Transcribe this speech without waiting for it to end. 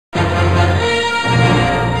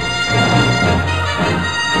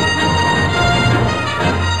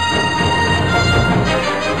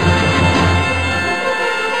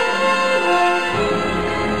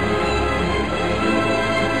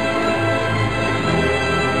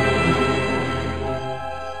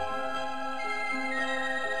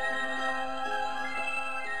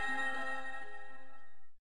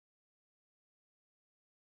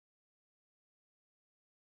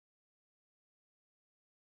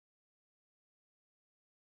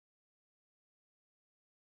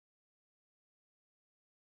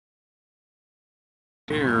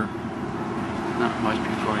Here, not much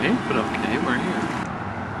before 8, but okay, we're here.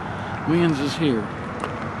 Wayans is here.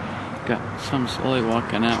 Got some slowly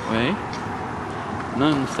walking that way.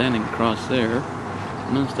 None standing across there.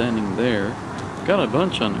 None standing there. Got a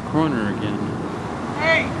bunch on the corner again.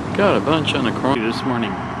 Hey! Got a bunch on the corner this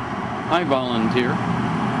morning. I volunteer.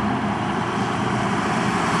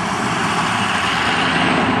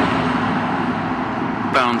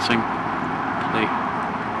 Bouncing. Plate.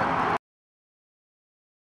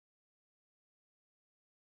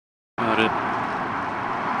 Got it.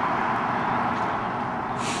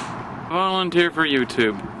 Volunteer for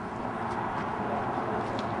YouTube.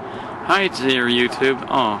 Hi there, YouTube.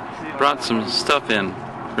 Oh, brought some stuff in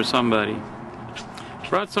for somebody.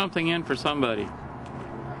 Brought something in for somebody.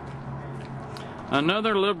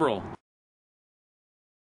 Another liberal.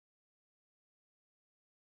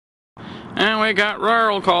 And we got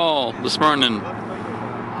rural call this morning.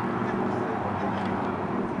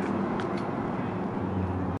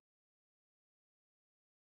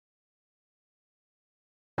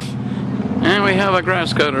 And we have a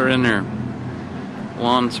grass cutter in there.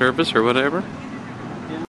 Lawn service or whatever.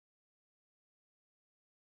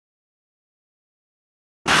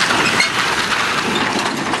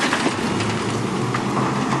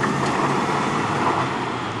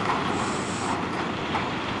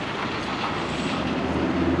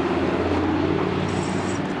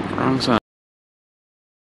 Wrong side.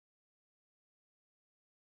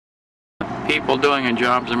 People doing a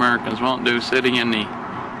jobs Americans won't do, sitting in the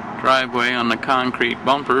driveway on the concrete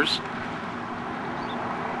bumpers.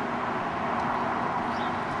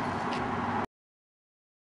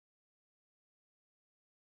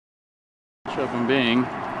 Of them being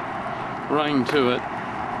running to it.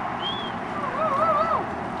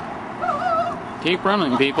 Keep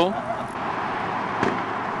running, people.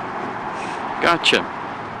 Gotcha.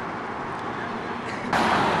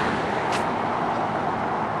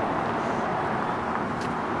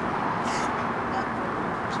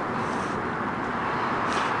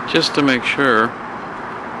 Just to make sure.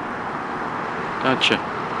 Gotcha.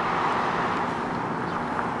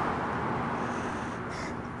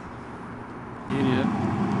 Idiot.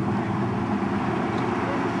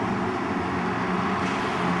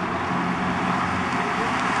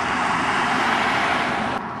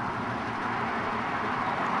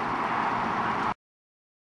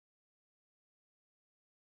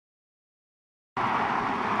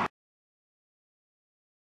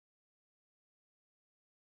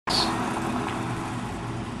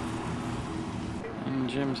 And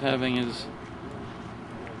Jim's having his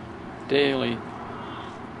daily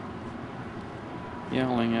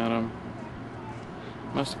yelling at him.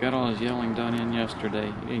 Must have got all his yelling done in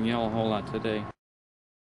yesterday. He didn't yell a whole lot today.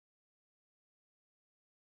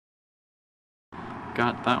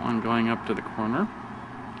 Got that one going up to the corner.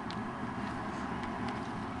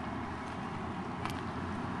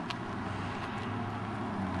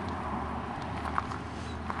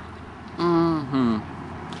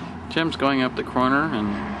 Jim's going up the corner, and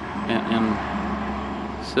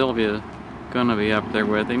Sylvia gonna be up there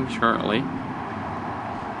with him shortly.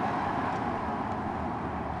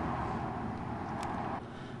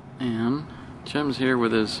 And Jim's here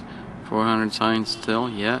with his 400 signs still,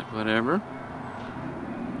 yet, whatever.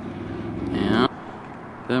 And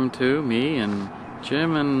them two, me and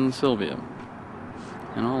Jim and Sylvia,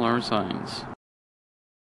 and all our signs.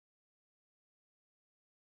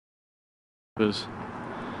 There's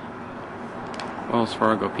Wells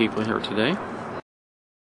Fargo people here today.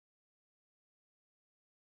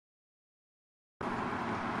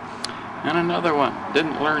 And another one,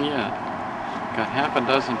 didn't learn yet. Got half a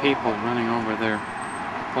dozen people running over there,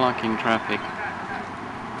 blocking traffic.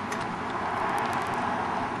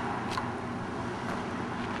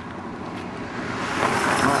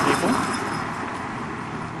 More people.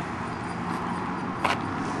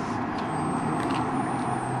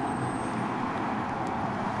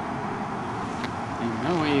 And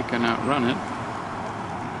no way you can outrun it.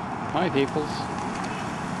 Hi, peoples.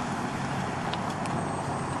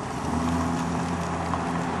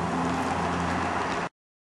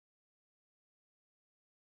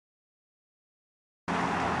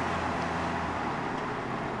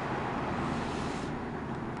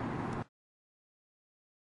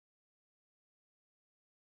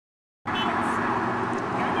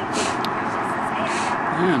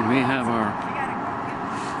 And we have our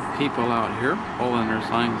people out here holding their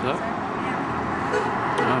signs up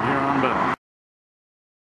out here on Bell.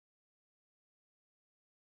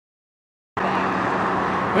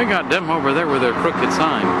 We got them over there with their crooked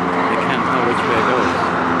sign. They can't tell which way it goes.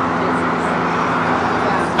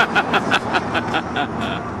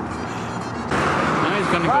 Nice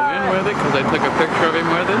gonna go in with it because I took a picture of him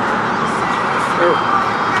with it.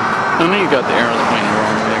 And then you got the airplane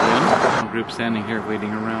wrong way again. A group standing here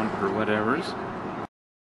waiting around for whatevers.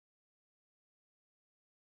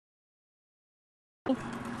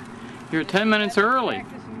 You're 10 minutes early.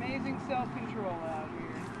 Practice amazing self-control out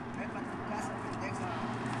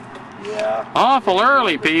here. Yeah. Awful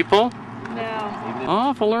early, people. No.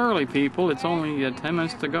 Awful early, people. It's only 10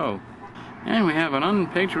 minutes to go. And we have an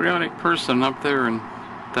unpatriotic person up there in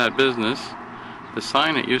that business. The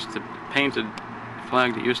sign that used to, painted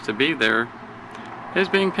flag that used to be there is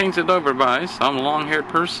being painted over by some long-haired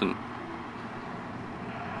person.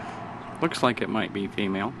 Looks like it might be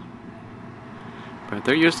female. But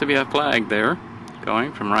there used to be a flag there,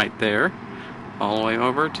 going from right there, all the way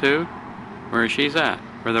over to where she's at,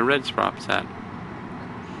 where the red spot's at.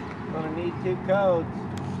 Gonna need 2 codes.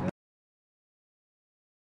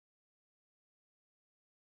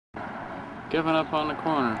 Giving up on the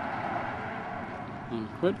corner and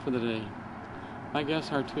quit for the day. I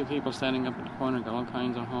guess our 2 people standing up at the corner got all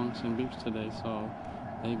kinds of honks and beeps today, so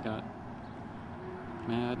they got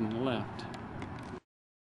mad and left.